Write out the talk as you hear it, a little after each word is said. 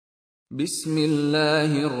بسم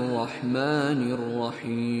الله الرحمن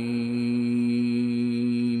الرحيم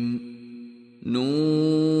نون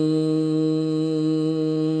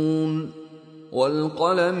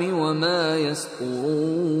والقلم وما يسطرون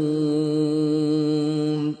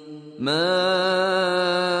ما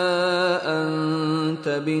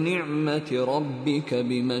أنت بنعمة ربك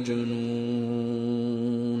بمجنون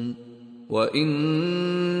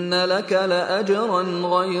وإن لك لأجرا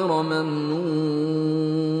غير ممنون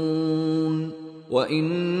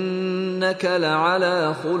وإنك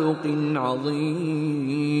لعلى خلق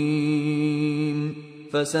عظيم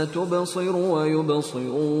فستبصر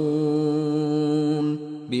ويبصرون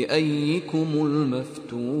بأيكم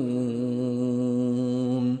المفتون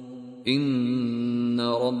إن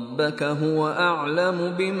ربك هو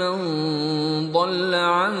أعلم بمن ضل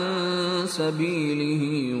عن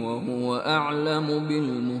سبيله وهو أعلم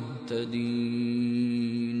بالمهتدين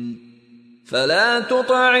فلا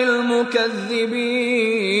تطع المكذبين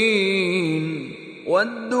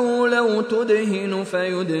ودوا لو تدهن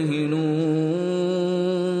فيدهنون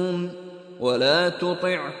ولا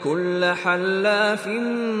تطع كل حلاف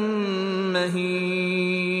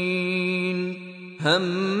مهين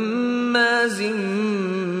هماز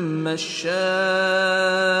مشاء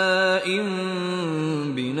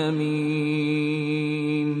بنميم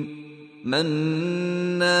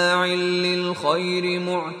مناع للخير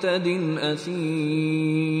معتد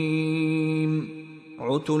أثيم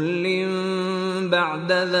عتل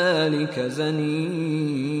بعد ذلك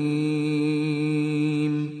زنيم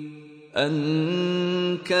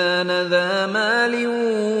أن كان ذا مال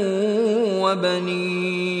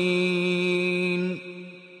وبنين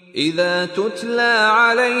إذا تتلى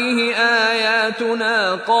عليه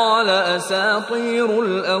آياتنا قال أساطير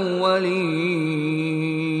الأولين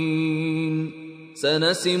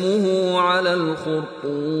سنسمه على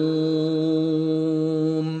الخرطوم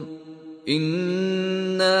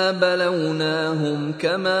إنا بلوناهم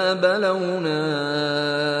كما بلونا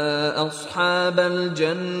أصحاب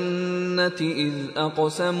الجنة إذ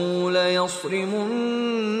أقسموا ليصرمنها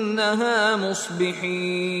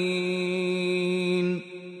مصبحين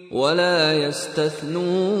ولا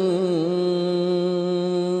يستثنون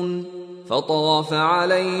فطاف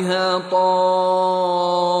عليها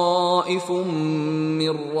طائف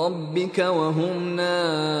من ربك وهم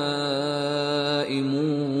نائمون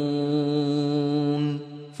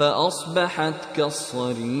فأصبحت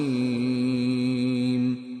كالصريم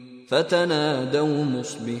فتنادوا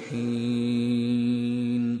مصبحين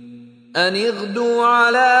أن اغدوا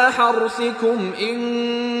على حرثكم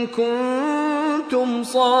إن كنتم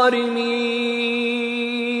صارمين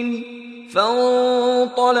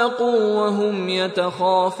فانطلقوا وهم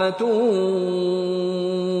يتخافتون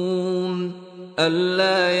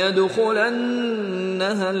ألا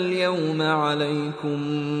يدخلنها اليوم عليكم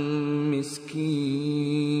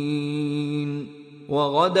مسكين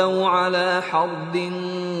وغدوا على حرد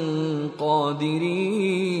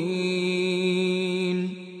قادرين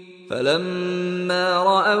فلما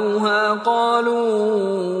رأوها قالوا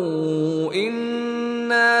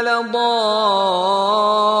إنا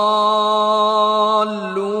لضالون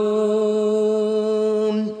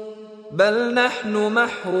بل نحن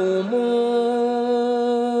محرومون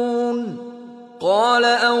قال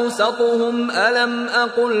أوسطهم ألم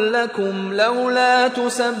أقل لكم لولا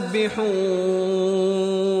تسبحون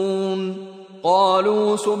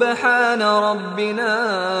قالوا سبحان ربنا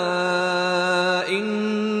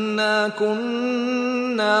إنا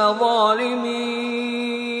كنا ظالمين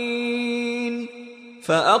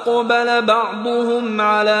فأقبل بعضهم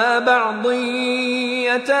على بعض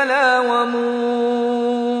يتلاومون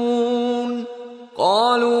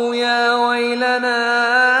قالوا يا ويلنا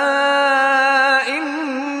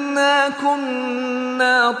إنا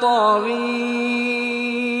كنا طاغين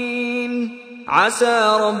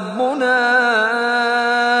عسى ربنا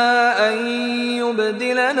أن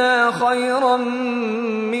يبدلنا خيرا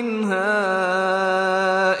منها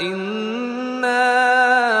إنا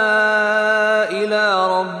إلى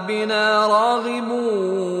ربنا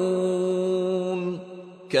راغبون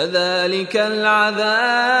كذلك العذاب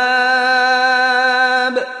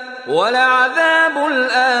ولعذاب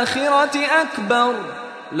الآخرة أكبر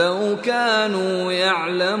لو كانوا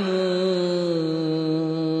يعلمون.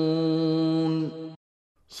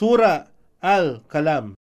 Sura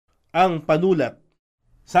Al-Kalam, ang panulat.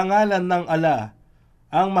 Sa ngalan ng Allah,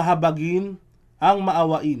 ang mahabagin, ang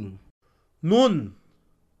maawain. Nun.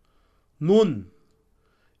 Nun.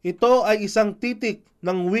 Ito ay isang titik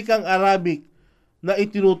ng wikang Arabic na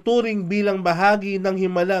itinuturing bilang bahagi ng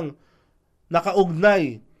himalang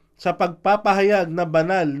nakaugnay sa pagpapahayag na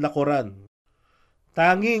banal na Quran.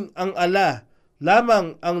 Tanging ang Allah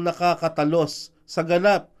lamang ang nakakatalos sa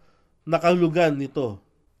ganap na kahulugan nito.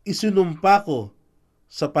 Isinumpa ko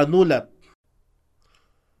sa panulat.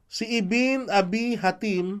 Si Ibn Abi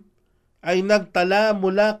Hatim ay nagtala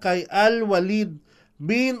mula kay Al-Walid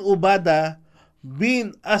bin Ubada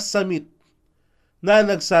bin As-Samit na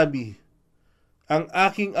nagsabi, ang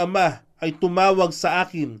aking ama ay tumawag sa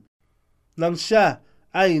akin nang siya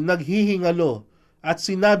ay naghihingalo at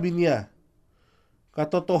sinabi niya,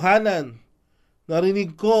 katotohanan,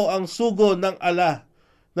 narinig ko ang sugo ng Allah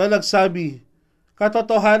na nagsabi,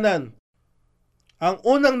 katotohanan, ang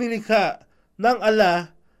unang nilikha ng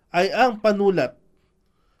Allah ay ang panulat.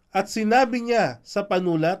 At sinabi niya sa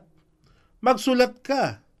panulat, magsulat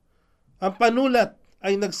ka. Ang panulat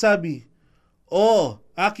ay nagsabi, O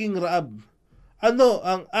aking Raab, ano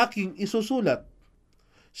ang aking isusulat?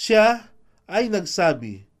 Siya ay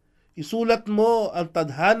nagsabi, isulat mo ang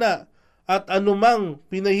tadhana at anumang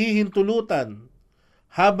pinahihintulutan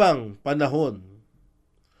habang panahon.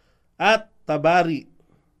 At Tabari,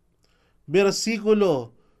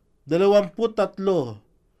 versikulo 23,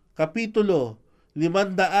 kapitulo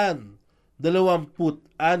 526.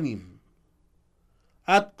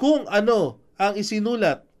 At kung ano ang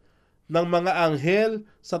isinulat ng mga anghel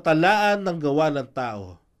sa talaan ng gawa ng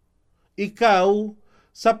tao, ikaw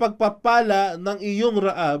sa pagpapala ng iyong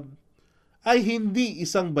Raab ay hindi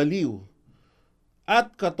isang baliw,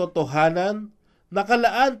 at katotohanan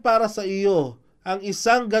nakalaan para sa iyo ang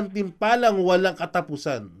isang gantimpalang walang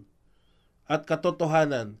katapusan. At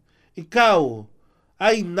katotohanan, ikaw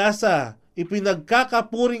ay nasa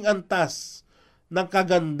ipinagkakapuring antas ng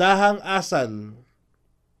kagandahang asal.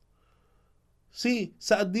 Si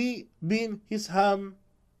Sa'di bin Hisham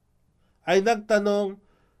ay nagtanong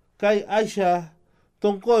kay Aisha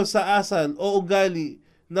tungkol sa asal o ugali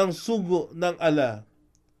ng sugo ng Allah.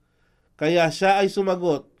 Kaya siya ay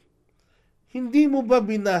sumagot, hindi mo ba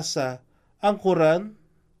binasa ang Quran?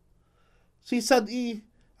 Si Sa'di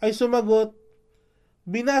ay sumagot,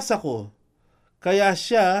 binasa ko. Kaya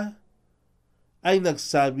siya ay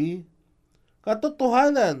nagsabi,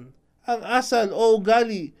 katotohanan, ang asal o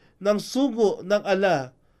ugali ng sugo ng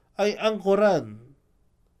Allah ay ang Quran.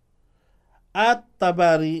 At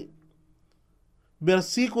Tabari,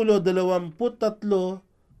 versikulo 23,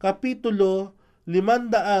 kapitulo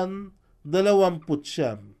 529.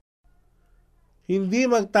 Hindi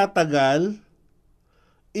magtatagal,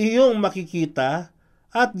 iyong makikita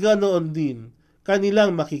at ganoon din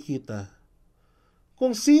kanilang makikita.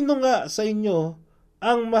 Kung sino nga sa inyo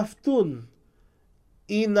ang maftun,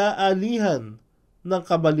 inaalihan ng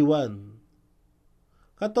kabaliwan.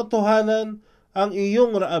 Katotohanan, ang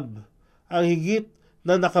iyong Raab ang higit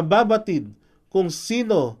na nakababatid kung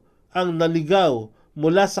sino ang naligaw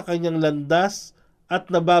mula sa kanyang landas at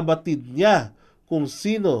nababatid niya kung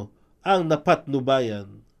sino ang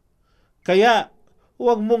napatnubayan. Kaya,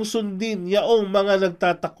 huwag mong sundin yaong mga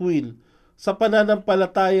nagtatakwil sa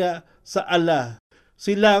pananampalataya sa Allah.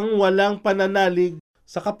 Silang walang pananalig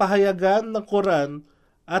sa kapahayagan ng Quran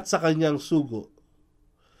at sa kanyang sugo.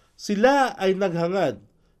 Sila ay naghangad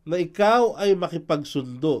na ikaw ay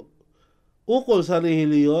makipagsundo ukol sa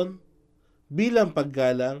relihiyon bilang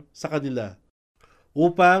paggalang sa kanila,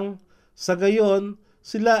 upang sa gayon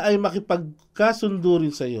sila ay makipagkasundo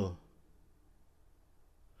rin sa iyo.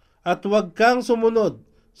 At huwag kang sumunod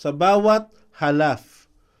sa bawat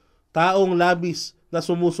halaf, taong labis na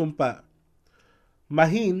sumusumpa,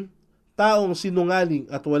 mahin, taong sinungaling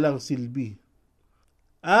at walang silbi.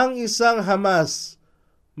 Ang isang Hamas,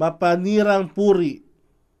 mapanirang puri.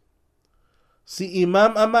 Si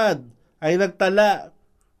Imam Ahmad ay nagtala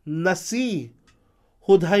na si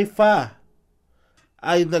Hudhaifa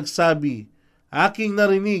ay nagsabi, aking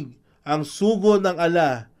narinig ang sugo ng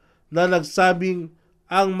Allah na nagsabing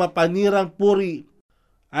ang mapanirang puri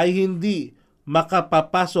ay hindi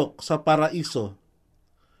makapapasok sa paraiso.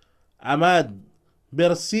 Ahmad,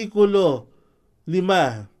 versikulo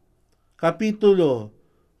 5, kapitulo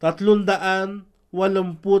 382,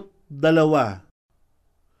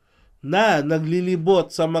 na naglilibot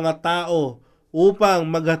sa mga tao upang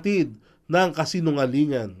maghatid ng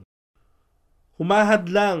kasinungalingan.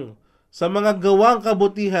 Humahadlang sa mga gawang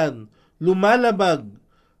kabutihan, lumalabag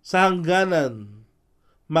sa hangganan,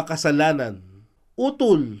 makasalanan.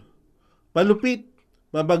 Utol, palupit,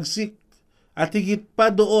 mabagsik, at higit pa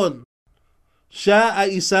doon, siya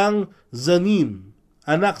ay isang zanim,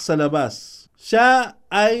 anak sa labas. Siya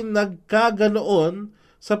ay nagkaganoon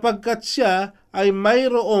sapagkat siya ay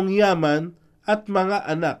mayroong yaman at mga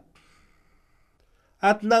anak.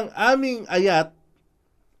 At ng aming ayat,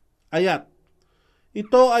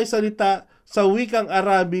 ito ay salita sa wikang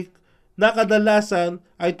Arabic na kadalasan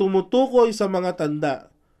ay tumutukoy sa mga tanda,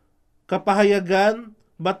 kapahayagan,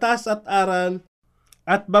 batas at aral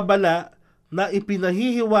at babala na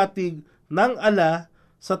ipinahihiwatig ng ala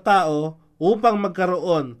sa tao upang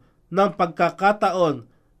magkaroon ng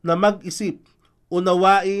pagkakataon na mag-isip,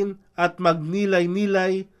 unawain at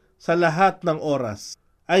magnilay-nilay sa lahat ng oras.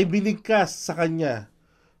 Ay binigkas sa kanya.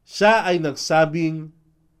 Siya ay nagsabing,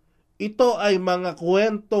 ito ay mga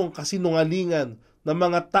kwentong kasinungalingan ng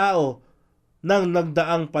mga tao ng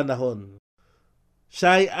nagdaang panahon.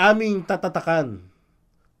 Siya ay aming tatatakan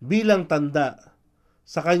bilang tanda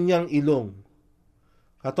sa kanyang ilong.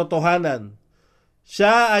 Katotohanan,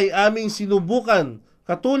 siya ay aming sinubukan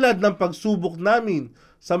katulad ng pagsubok namin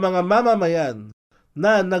sa mga mamamayan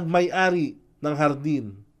na nagmay-ari ng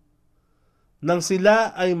hardin. Nang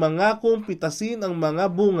sila ay mangakong pitasin ang mga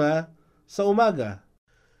bunga sa umaga,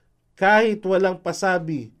 kahit walang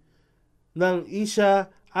pasabi ng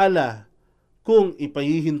isya ala kung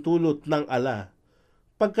ipahihintulot ng ala.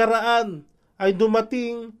 Pagkaraan ay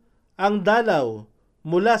dumating ang dalaw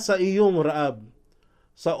mula sa iyong Raab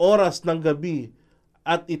sa oras ng gabi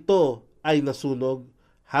at ito ay nasunog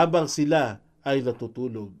habang sila ay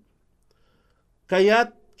natutulog.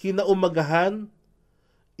 Kaya't kinaumagahan,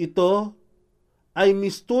 ito ay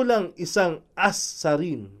mistulang isang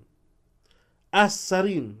as-sarin.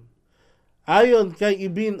 As-sarin. Ayon kay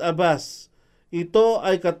Ibn Abbas, ito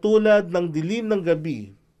ay katulad ng dilim ng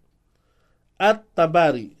gabi. At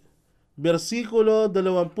Tabari, versikulo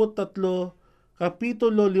 23,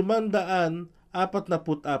 kapitulo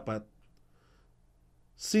 544.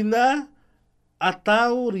 Sina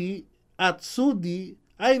Atauri at Sudi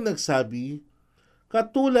ay nagsabi,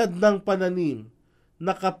 katulad ng pananim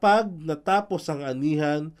na kapag natapos ang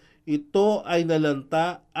anihan, ito ay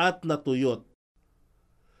nalanta at natuyot.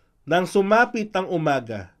 Nang sumapit ang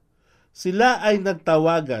umaga, sila ay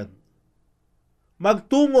nagtawagan,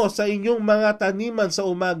 magtungo sa inyong mga taniman sa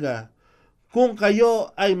umaga kung kayo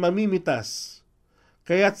ay mamimitas.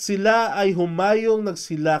 Kaya't sila ay humayong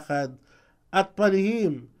nagsilakad at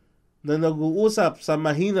palihim na nag-uusap sa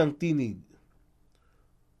mahinang tinig.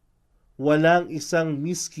 Walang isang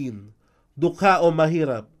miskin, dukha o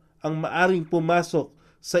mahirap ang maaring pumasok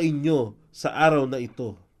sa inyo sa araw na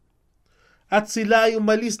ito. At sila ay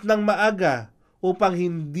umalis ng maaga upang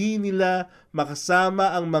hindi nila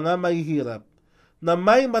makasama ang mga mahihirap na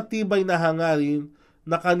may matibay na hangarin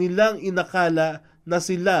na kanilang inakala na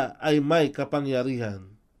sila ay may kapangyarihan.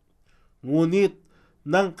 Ngunit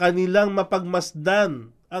nang kanilang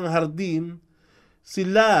mapagmasdan ang hardin,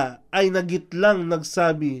 sila ay nagitlang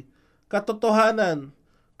nagsabi, katotohanan,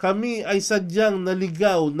 kami ay sadyang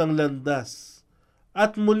naligaw ng landas.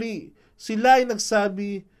 At muli, sila ay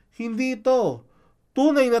nagsabi, hindi ito,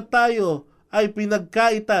 tunay na tayo ay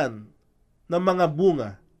pinagkaitan ng mga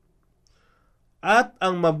bunga. At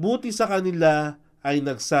ang mabuti sa kanila ay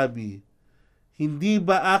nagsabi, hindi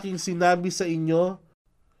ba aking sinabi sa inyo,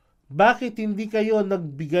 bakit hindi kayo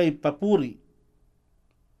nagbigay papuri?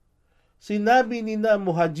 Sinabi ni na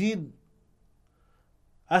Muhajid,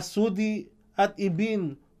 Asudi at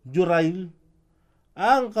Ibn Jurail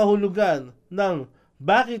ang kahulugan ng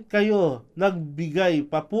bakit kayo nagbigay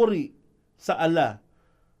papuri sa ala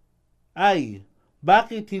ay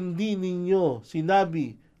bakit hindi ninyo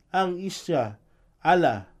sinabi ang isya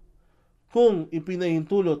ala kung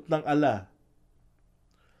ipinahintulot ng ala.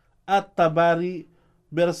 At Tabari,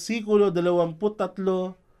 versikulo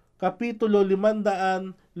 23, kapitulo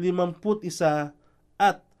 551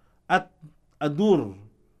 at Adur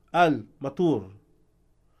al-Matur.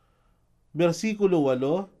 Versikulo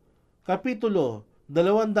 8, kapitulo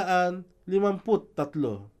 253.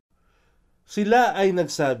 Sila ay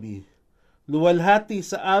nagsabi, luwalhati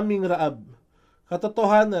sa aming Raab,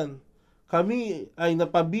 katotohanan, kami ay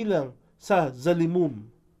napabilang sa Zalimum.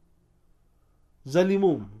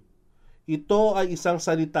 Zalimum. Ito ay isang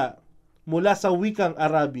salita mula sa wikang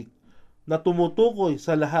Arabic na tumutukoy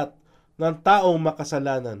sa lahat ng taong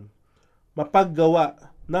makasalanan, mapaggawa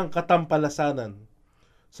ng katampalasanan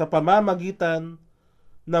sa pamamagitan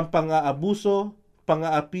ng pang-aabuso,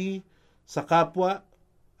 pang-aapi sa kapwa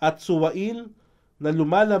at suwail na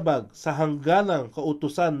lumalabag sa hangganang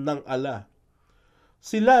kautusan ng ala.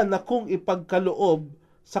 Sila na kung ipagkaloob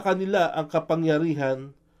sa kanila ang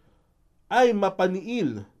kapangyarihan ay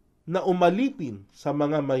mapaniil na umalipin sa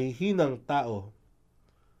mga mahihinang tao.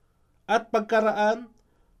 At pagkaraan,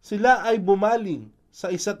 sila ay bumaling sa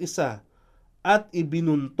isa't isa at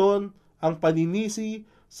ibinunton ang paninisi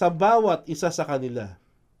sa bawat isa sa kanila.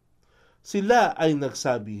 Sila ay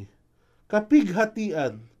nagsabi,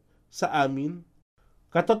 kapighatian sa amin,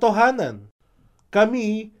 katotohanan,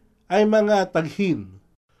 kami ay mga taghin.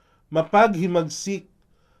 mapaghimagsik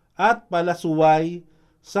at palasuway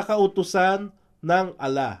sa kautusan ng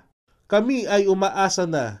Allah. Kami ay umaasa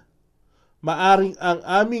na maaring ang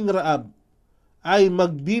aming Raab ay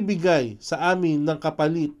magbibigay sa amin ng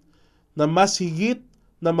kapalit na mas higit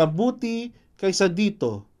na mabuti kaysa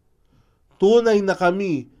dito. Tunay na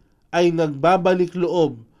kami ay nagbabalik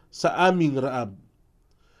loob sa aming Raab.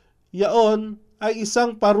 Yaon ay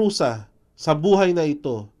isang parusa sa buhay na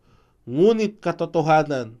ito, ngunit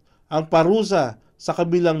katotohanan, ang parusa sa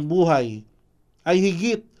kabilang buhay ay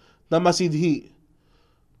higit na masidhi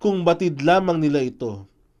kung batid lamang nila ito.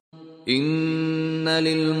 Inna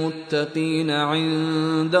lilmuttaqina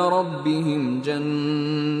 'inda rabbihim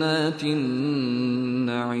jannatin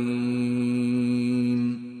na'im.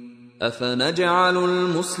 Afanaj'alul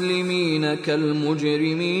muslimina kal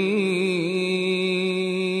mujrimin.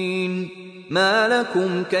 Ma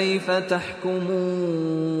lakum kayfa tahkumun?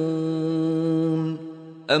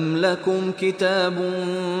 Am lakum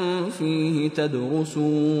kitabun fihi tadrusun?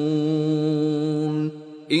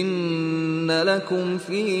 Inna lakum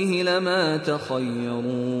fihi lama takhayyarun.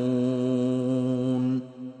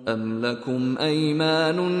 Am lakum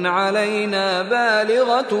aymanun alayna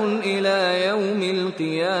balighatun ila yawmil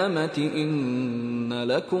qiyamati inna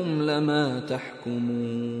lakum lama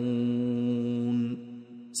tahkumun.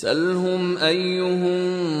 Salhum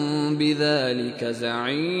ayyuhum bidhalika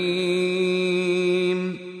za'im.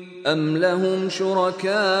 أم لهم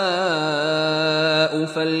شركاء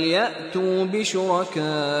فليأتوا بشركائهم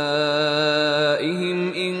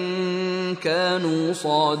إن كانوا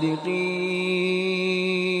صادقين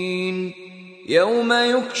يوم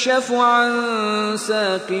يكشف عن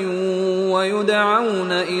ساق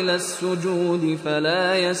ويدعون إلى السجود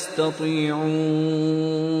فلا يستطيعون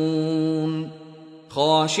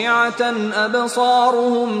خاشعة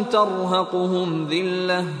أبصارهم ترهقهم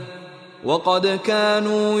ذلة وقد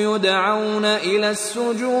كانوا يدعون إلى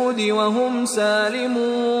السجود وهم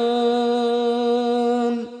سالمون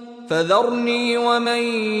فذرني ومن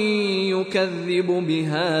يكذب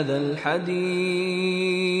بهذا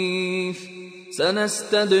الحديث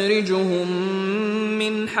سنستدرجهم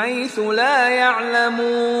من حيث لا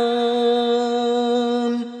يعلمون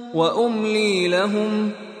وأملي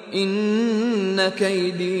لهم إن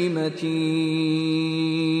كيدي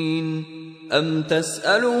متين أم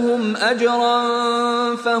تسألهم أجرا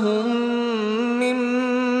فهم من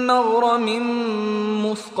مغرم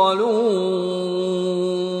مثقلون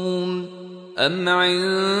أم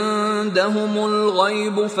عندهم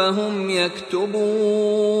الغيب فهم يكتبون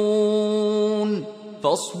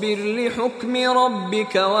فاصبر لحكم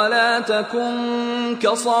ربك ولا تكن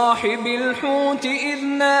كصاحب الحوت إذ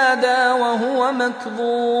نادى وهو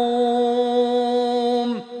مكظوم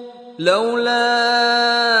لولا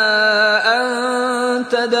أن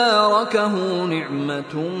تداركه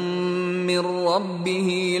نعمة من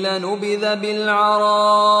ربه لنبذ بالعراء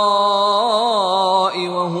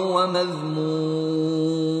وهو مذموم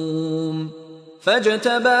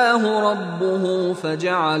فاجتباه ربه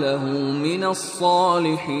فجعله من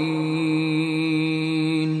الصالحين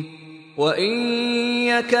وإن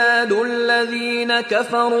يكاد الذين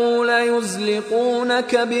كفروا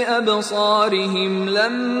ليزلقونك بأبصارهم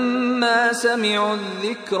لما سمعوا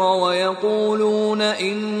الذكر ويقولون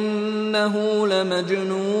إنه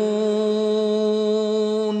لمجنون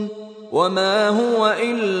وما هو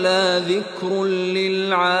إلا ذكر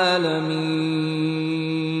للعالمين.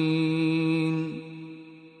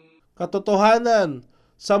 Katotohanan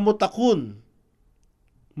sa mutakun.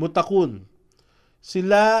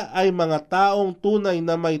 Sila ay mga taong tunay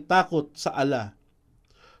na may takot sa Allah.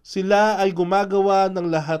 Sila ay gumagawa ng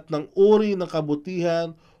lahat ng uri ng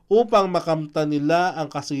kabutihan upang makamtan nila ang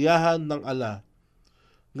kasiyahan ng Allah.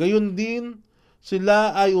 Gayun din,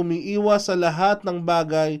 sila ay umiiwas sa lahat ng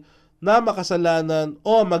bagay na makasalanan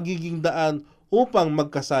o magiging daan upang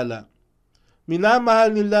magkasala.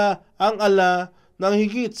 Minamahal nila ang Allah ng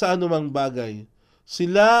higit sa anumang bagay.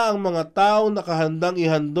 Sila ang mga taong nakahandang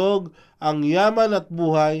ihandog ang yaman at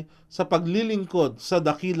buhay sa paglilingkod sa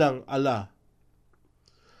dakilang Allah.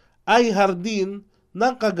 Ay hardin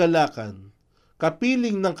ng kagalakan,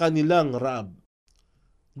 kapiling ng kanilang Raab.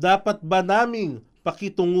 Dapat ba naming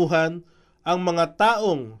pakitunguhan ang mga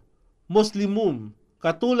taong Muslimum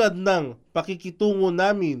katulad ng pakikitungo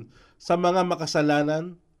namin sa mga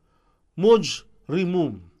makasalanan?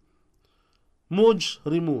 Mujrimum.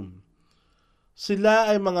 Sila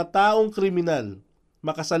ay mga taong kriminal,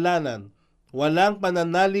 makasalanan, walang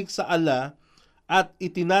pananalig sa Allah at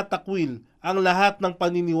itinatakwil ang lahat ng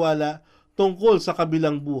paniniwala tungkol sa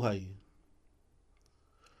kabilang buhay.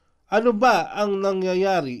 Ano ba ang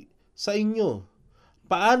nangyayari sa inyo?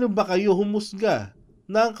 Paano ba kayo humusga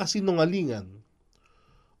ng kasinungalingan?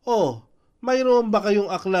 O mayroon ba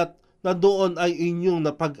kayong aklat na doon ay inyong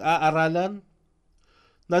napag-aaralan?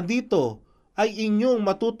 Na dito ay inyong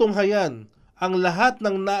matutunghayan ang lahat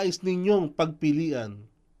ng nais ninyong pagpilian?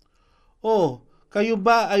 O kayo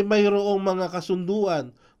ba ay mayroong mga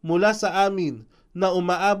kasunduan mula sa amin na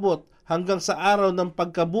umaabot hanggang sa araw ng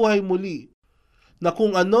pagkabuhay muli, na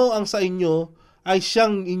kung ano ang sa inyo ay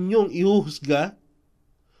siyang inyong ihuhusga?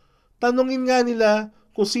 Tanungin nga nila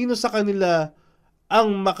kung sino sa kanila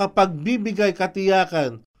ang makapagbibigay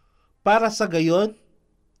katiyakan para sa gayon?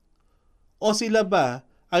 O sila ba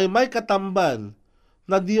ay may katambal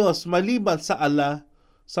na Diyos maliban sa Allah,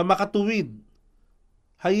 sa makatuwid?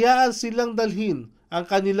 Hayaan silang dalhin ang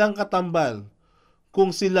kanilang katambal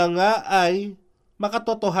kung sila nga ay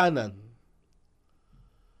makatotohanan.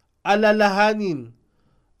 Alalahanin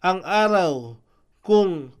ang araw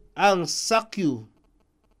kung ang Sakyu,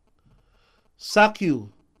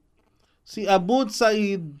 si Abud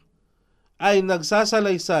Said ay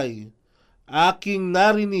nagsasalaysay, aking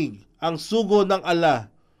narinig ang sugo ng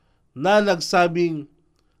Allah na nagsabing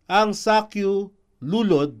ang Sakyu,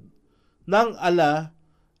 lulod ng Allah,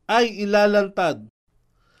 ay ilalantad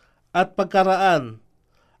at pagkaraan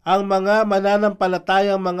ang mga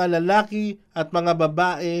mananampalatayang mga lalaki at mga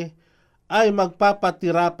babae ay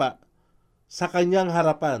magpapatirapa sa kanyang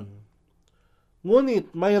harapan.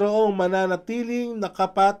 Ngunit mayroong mananatiling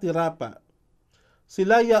nakapatirapa.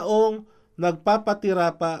 Sila yaong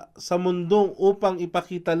nagpapatirapa sa mundong upang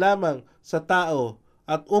ipakita lamang sa tao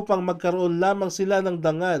at upang magkaroon lamang sila ng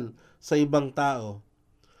dangal sa ibang tao.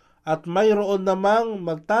 At mayroon namang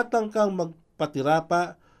magtatangkang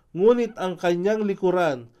magpatirapa, ngunit ang kanyang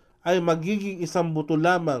likuran ay magiging isang buto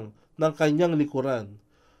lamang ng kanyang likuran.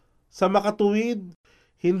 Sa makatuwid,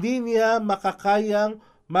 hindi niya makakayang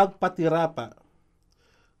magpatirapa.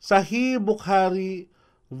 Sahih Bukhari,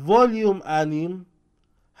 Volume 6,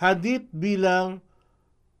 Hadith bilang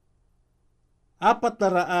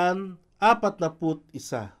 441.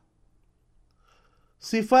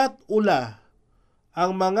 Sifat ula,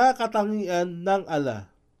 ang mga katangian ng Allah.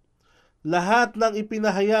 Lahat ng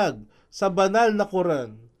ipinahayag sa banal na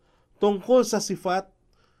Quran tungkol sa sifat,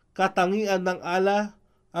 katangian ng Allah,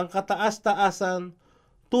 ang kataas-taasan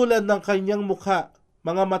tulad ng kanyang mukha,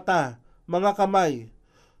 mga mata, mga kamay,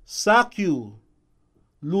 Sakyu,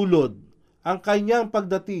 lulod, ang kanyang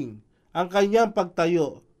pagdating, ang kanyang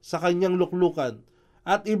pagtayo sa kanyang luklukan,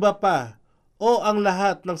 at iba pa, o ang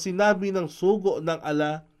lahat ng sinabi ng sugo ng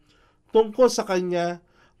Allah tungkol sa kanya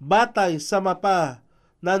batay sa mapa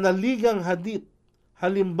na naligang hadith,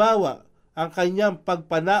 halimbawa ang kanyang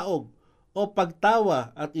pagpanaog o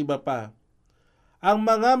pagtawa at iba pa. Ang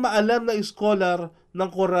mga maalam na iskolar ng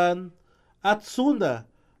Quran at Sunnah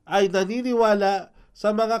ay naniniwala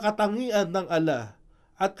sa mga katangian ng Allah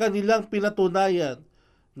at kanilang pinatunayan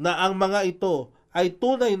na ang mga ito ay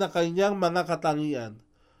tunay na kanyang mga katangian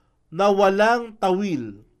na walang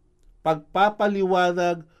tawil,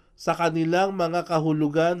 pagpapaliwanag sa kanilang mga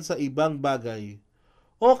kahulugan sa ibang bagay,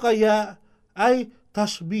 o kaya ay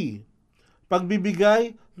tashbih,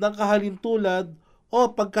 pagbibigay ng kahalintulad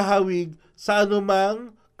o pagkahawig sa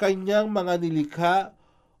anumang kanyang mga nilikha,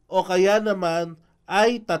 o kaya naman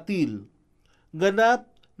ay tatil, ganap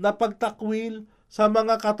na pagtakwil sa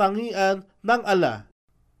mga katangian ng Allah.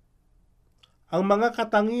 Ang mga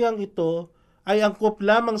katangiang ito ay angkop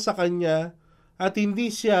lamang sa kanya at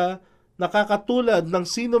hindi siya nakakatulad ng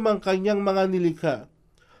sino mang kanyang mga nilikha,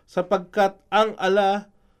 sapagkat ang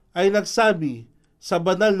Allah ay nagsabi sa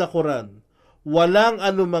banal na Quran, walang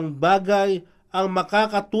anumang bagay ang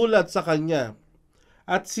makakatulad sa kanya,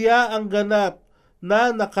 at siya ang ganap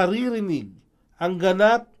na nakaririnig, ang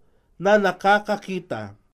ganap na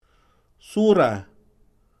nakakakita. Sura,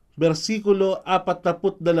 versikulo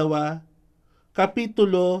 42,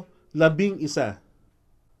 kapitulo 11.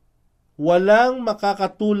 Walang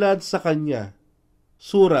makakatulad sa kanya.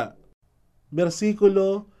 Sura,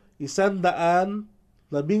 versikulo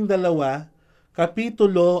 112,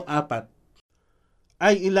 kapitulo 4.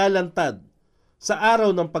 Ay ilalantad sa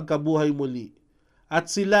araw ng pagkabuhay muli, at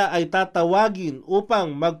sila ay tatawagin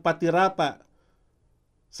upang magpatirapa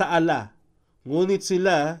sa Allah. Ngunit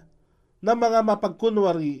sila na mga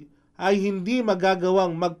mapagkunwari ay hindi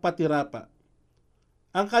magagawang magpatirapa.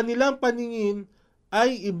 Ang kanilang paningin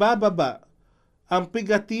ay ibababa, ang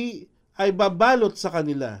pigati ay babalot sa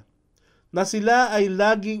kanila, na sila ay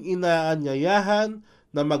laging inaanyayahan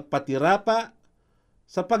na magpatirapa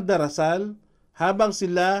sa pagdarasal habang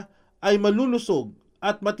sila ay malulusog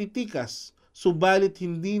at matitikas, subalit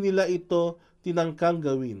hindi nila ito tinangkang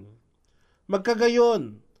gawin.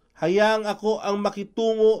 Magkagayon, Hayaang ako ang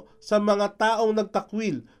makitungo sa mga taong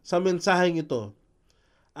nagtakwil sa mensaheng ito.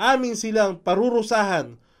 Amin silang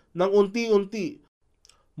parurusahan ng unti-unti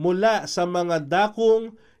mula sa mga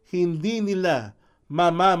dakong hindi nila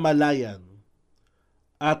mamamalayan.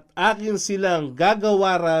 At akin silang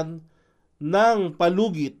gagawaran ng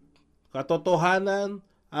palugit. Katotohanan,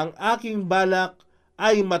 ang aking balak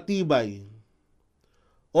ay matibay.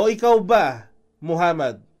 O ikaw ba,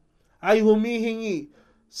 Muhammad, ay humihingi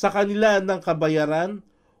sa kanila ng kabayaran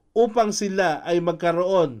upang sila ay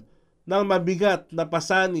magkaroon ng mabigat na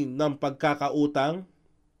pasanin ng pagkakautang?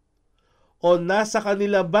 O nasa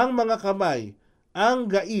kanila bang mga kamay ang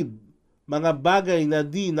gaib, mga bagay na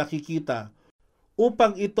di nakikita,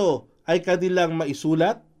 upang ito ay kanilang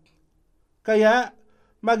maisulat? Kaya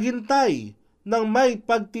maghintay ng may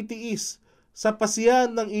pagtitiis sa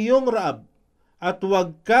pasiyan ng iyong Raab, at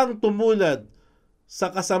huwag kang tumulad sa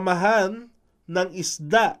kasamahan ng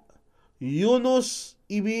isda. Yunus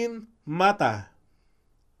ibn Matta.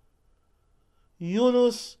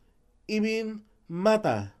 Yunus ibn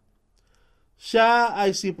Matta. Siya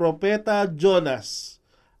ay si Propeta Jonas,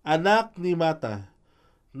 anak ni Matta,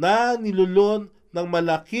 na nilulun ng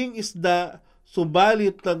malaking isda,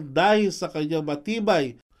 subalit ng dahil sa kanyang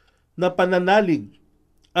matibay na pananalig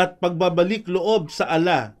at pagbabalik loob sa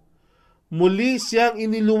ala, muli siyang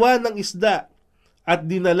iniluwan ng isda at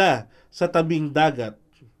dinala sa tabing dagat.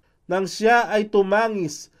 Nang siya ay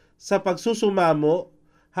tumangis sa pagsusumamo,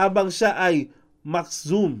 habang siya ay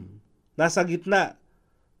maksum, nasa gitna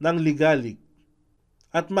ng ligalig.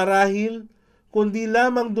 At marahil, kundi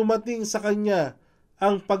lamang dumating sa kanya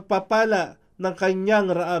ang pagpapala ng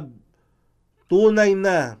kanyang Raab. Tunay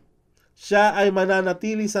na siya ay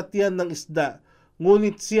mananatili sa tiyan ng isda,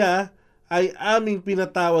 ngunit siya ay aming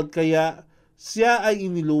pinatawad, kaya siya ay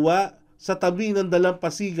iniluwa sa tabi ng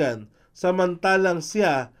dalampasigan, samantalang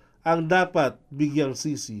siya ang dapat bigyang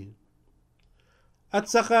sisi. At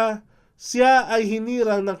saka siya ay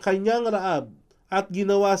hinirang ng kanyang Raab at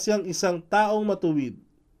ginawa siyang isang taong matuwid.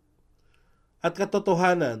 At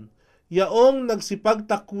katotohanan, yaong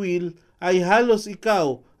nagsipagtakwil ay halos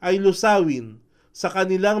ikaw ay lusawin sa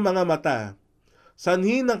kanilang mga mata,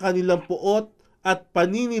 sanhi ng kanilang puot at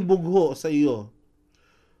paninibugho sa iyo.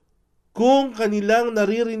 Kung kanilang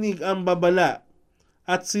naririnig ang babala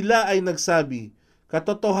at sila ay nagsabi,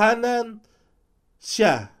 katotohanan,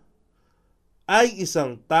 siya ay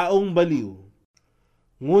isang taong baliw.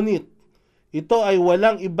 Ngunit ito ay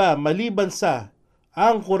walang iba maliban sa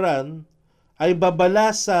ang Quran ay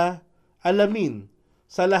babala sa alamin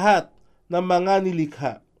sa lahat ng mga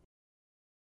nilikha.